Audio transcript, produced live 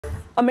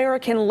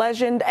American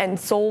legend and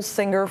soul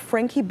singer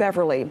Frankie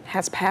Beverly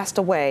has passed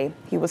away.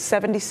 He was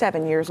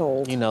 77 years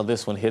old. You know,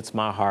 this one hits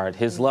my heart.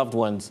 His loved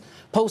ones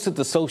posted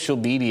to social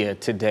media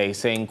today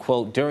saying,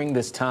 quote, "During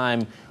this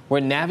time,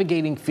 we're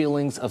navigating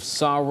feelings of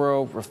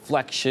sorrow,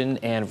 reflection,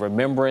 and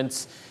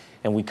remembrance,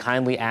 and we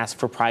kindly ask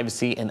for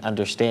privacy and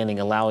understanding,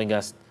 allowing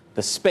us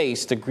the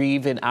space to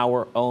grieve in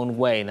our own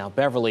way." Now,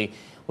 Beverly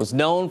was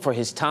known for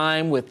his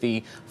time with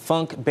the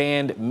funk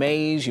band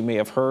Maze. You may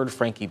have heard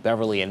Frankie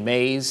Beverly and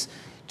Maze.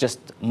 Just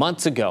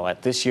months ago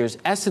at this year's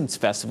Essence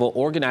Festival,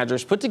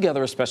 organizers put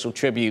together a special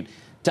tribute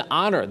to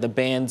honor the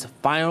band's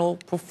final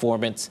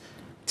performance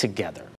together.